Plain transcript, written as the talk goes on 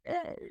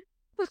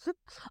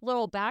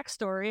Little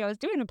backstory, I was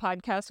doing a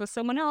podcast with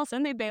someone else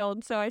and they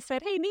bailed. So I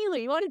said, hey,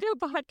 Neely, you want to do a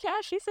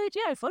podcast? She said,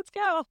 yes, let's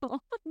go.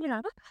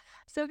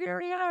 So here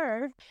we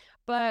are.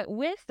 But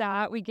with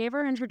that, we gave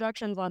our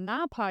introductions on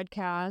that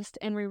podcast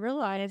and we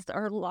realized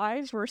our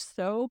lives were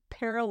so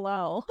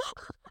parallel.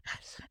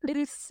 It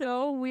is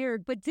so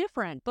weird, but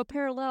different, but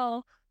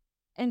parallel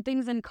and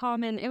things in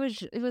common. It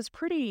was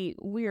pretty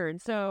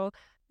weird. So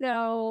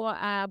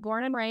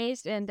born and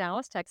raised in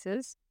Dallas,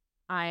 Texas.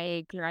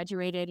 I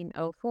graduated in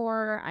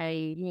 '04.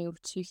 I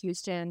moved to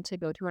Houston to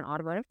go to an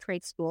automotive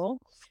trade school.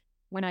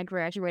 When I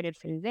graduated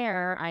from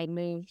there, I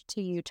moved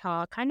to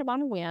Utah kind of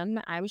on a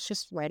whim. I was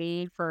just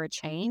ready for a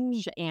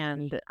change,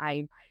 and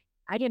I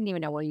didn't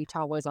even know where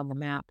Utah was on the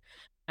map.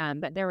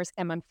 But there were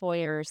some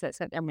employers that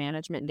sent their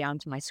management down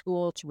to my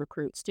school to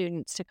recruit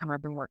students to come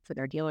up and work for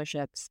their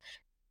dealerships.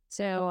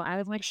 So I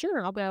was like,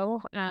 sure, I'll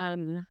go.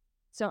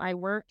 So I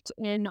worked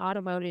in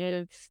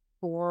automotive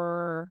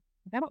for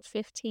about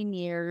 15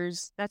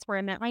 years. That's where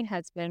I met my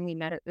husband. We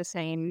met at the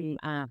same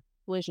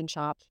collision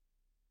shop.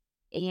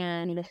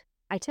 And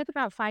I took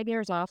about 5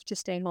 years off to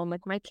stay home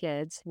with my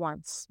kids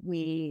once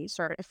we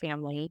started a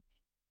family.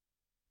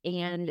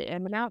 And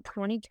in about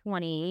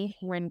 2020,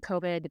 when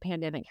the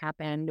pandemic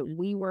happened,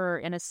 we were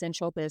an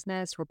essential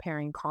business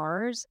repairing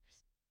cars.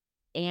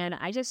 And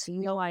I just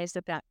realized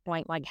at that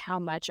point, like how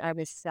much I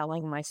was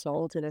selling my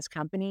soul to this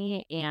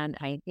company, and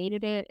I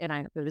hated it. And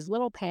it was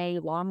little pay,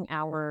 long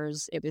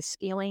hours. It was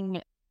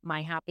stealing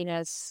my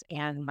happiness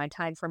and my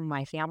time from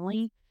my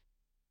family.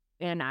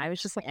 And I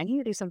was just like, I need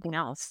to do something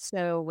else.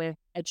 So with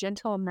a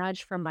gentle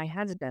nudge from my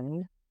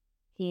husband,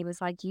 he was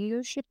like,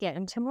 you should get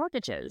into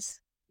mortgages,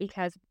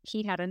 because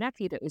he had a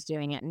nephew that was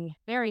doing it and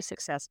very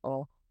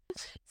successful.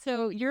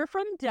 So you're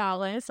from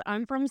Dallas.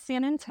 I'm from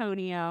San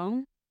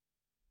Antonio.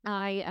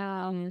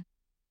 I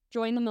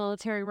joined the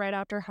military right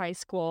after high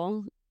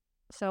school.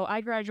 So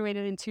I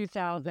graduated in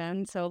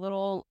 2000, so a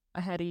little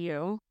ahead of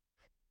you.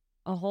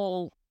 A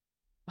whole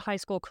high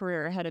school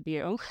career ahead of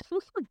you.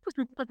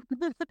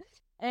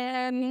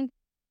 And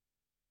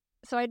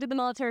so I did the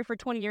military for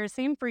 20 years.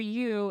 Same for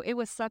you. It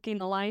was sucking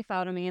the life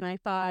out of me. And I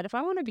thought, if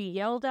I want to be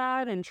yelled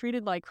at and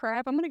treated like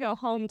crap, I'm going to go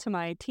home to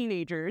my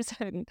teenagers.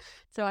 And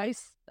so I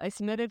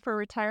submitted for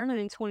retirement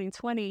in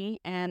 2020.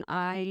 And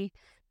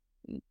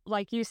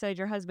like you said,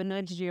 your husband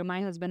nudged you.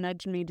 My husband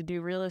nudged me to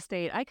do real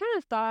estate. I kind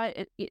of thought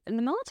in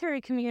the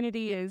military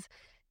community is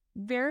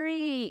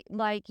very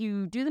like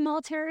you do the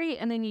military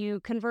and then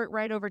you convert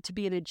right over to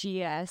being a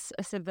GS,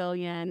 a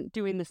civilian,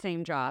 doing the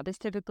same job is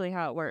typically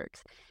how it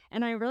works.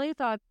 And I really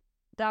thought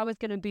that was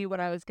going to be what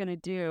I was going to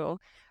do.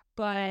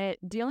 But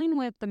dealing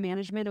with the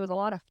management, it was a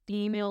lot of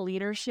female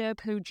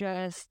leadership who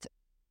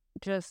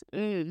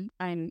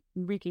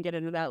we can get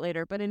into that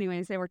later. But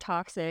anyways, they were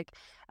toxic.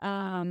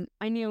 I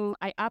knew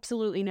I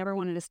absolutely never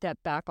wanted to step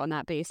back on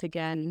that base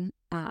again.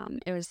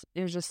 It was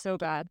just so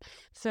bad.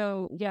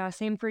 So yeah,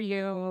 same for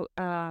you.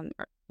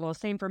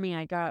 Same for me.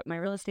 I got my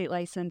real estate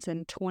license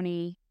in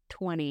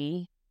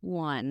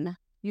 2021.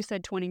 You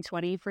said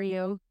 2020 for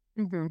you?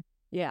 Mm-hmm.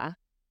 Yeah.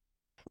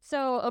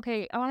 So,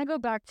 okay, I want to go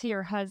back to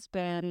your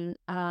husband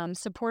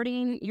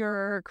supporting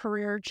your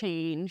career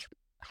change.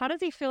 How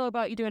does he feel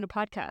about you doing a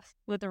podcast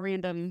with a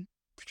random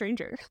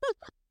stranger?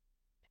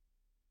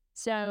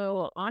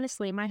 So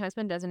honestly, my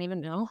husband doesn't even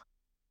know.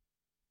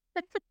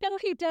 No,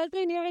 he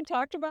doesn't. You haven't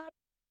talked about it?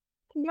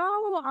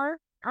 No,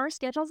 our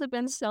schedules have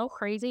been so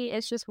crazy.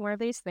 It's just one of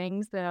these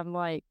things that I'm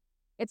like,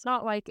 it's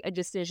not like a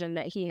decision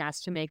that he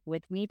has to make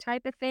with me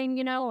type of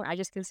thing, I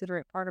just consider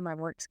it part of my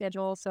work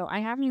schedule. So I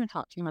haven't even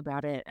talked to him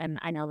about it. And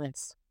I know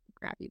that's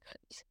crappy,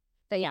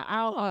 but yeah,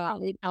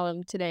 I'll tell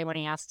him today when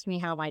he asks me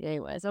how my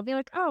day was. I'll be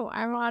like, oh,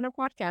 I'm on a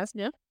podcast.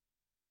 Yeah.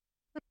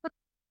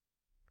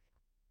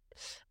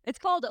 It's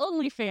called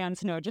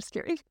OnlyFans. No, just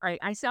kidding. Right.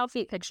 I sell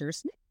feet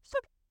pictures.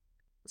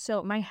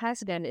 So my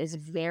husband is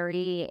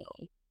very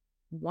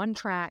one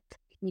track.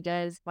 He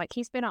does, like,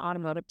 he's been an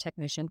automotive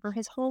technician for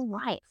his whole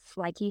life.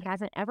 Like, he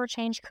hasn't ever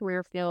changed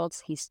career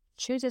fields. He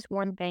chooses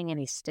one thing and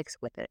he sticks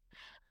with it.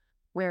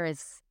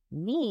 Whereas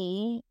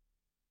me,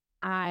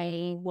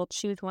 I will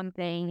choose one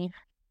thing,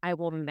 I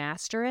will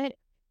master it,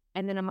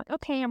 and then I'm like,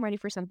 okay, I'm ready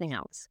for something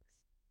else.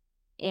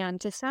 And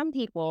to some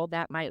people,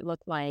 that might look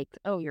like,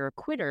 oh, you're a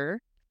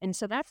quitter. And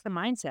so that's the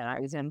mindset I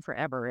was in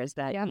forever, is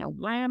that,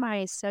 why am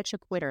I such a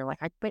quitter? Like,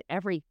 I quit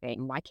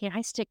everything. Why can't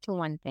I stick to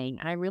one thing?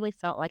 And I really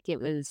felt like it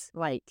was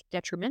like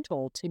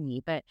detrimental to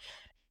me. But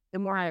the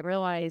more I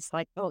realized,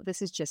 like, oh,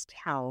 this is just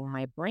how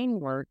my brain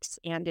works.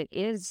 And it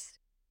is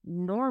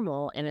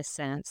normal in a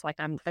sense. Like,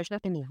 there's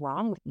nothing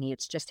wrong with me.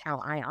 It's just how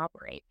I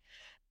operate.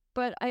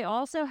 But I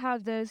also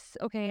have this,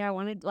 okay,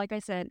 like I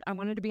said, I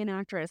wanted to be an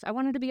actress. I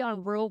wanted to be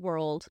on Real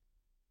World.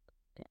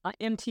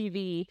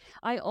 MTV.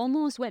 I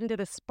almost went into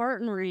the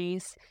Spartan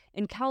race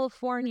in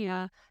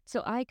California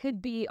so I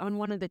could be on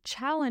one of the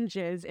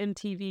challenges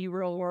MTV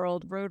Real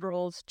World Road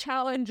Rules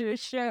challenges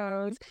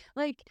shows.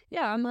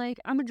 I'm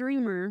a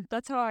dreamer.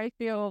 That's how I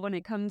feel when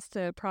it comes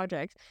to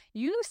projects.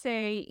 You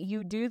say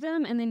you do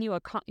them and then you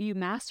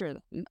master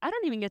them. I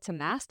don't even get to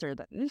master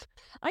them.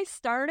 I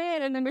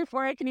started and then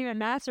before I can even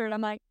master it,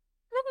 I'm like,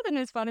 that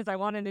wasn't as fun as I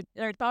wanted it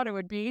or thought it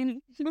would be,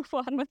 and move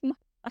on with my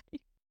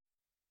life.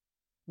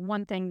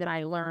 One thing that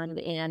I learned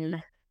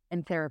in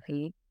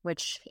therapy,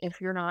 which if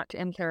you're not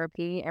in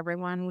therapy,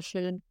 everyone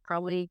should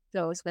probably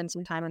go spend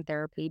some time in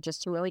therapy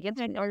just to really get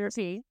to know your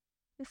feet.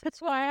 That's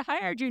why I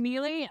hired you,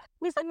 Neely.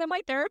 Listen to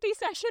my therapy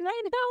session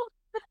right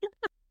now.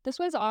 This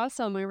was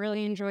awesome. I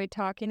really enjoyed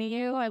talking to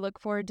you. I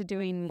look forward to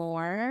doing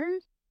more.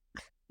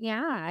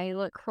 Yeah, I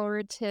look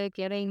forward to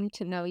getting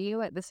to know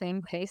you at the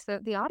same pace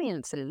that the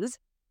audience is.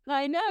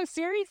 I know,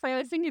 seriously. I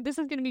was thinking this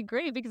is going to be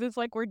great because it's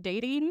like we're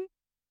dating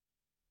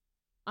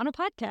on a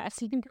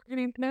podcast. You can get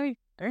to know each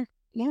other.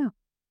 Yeah,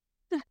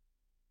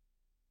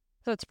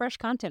 So it's fresh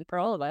content for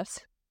all of us.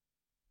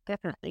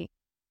 definitely.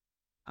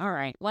 All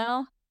right.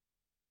 Well,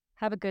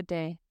 have a good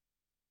day.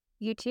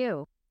 You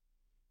too.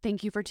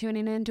 Thank you for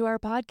tuning in to our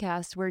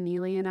podcast where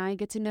Neely and I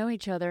get to know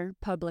each other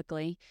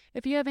publicly.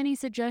 If you have any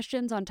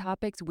suggestions on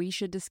topics we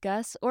should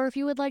discuss, or if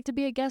you would like to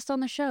be a guest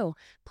on the show,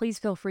 please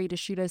feel free to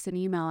shoot us an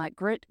email at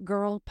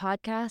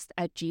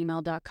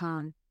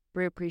gritgirlpodcast@gmail.com.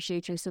 We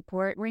appreciate your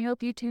support and we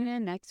hope you tune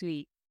in next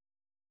week.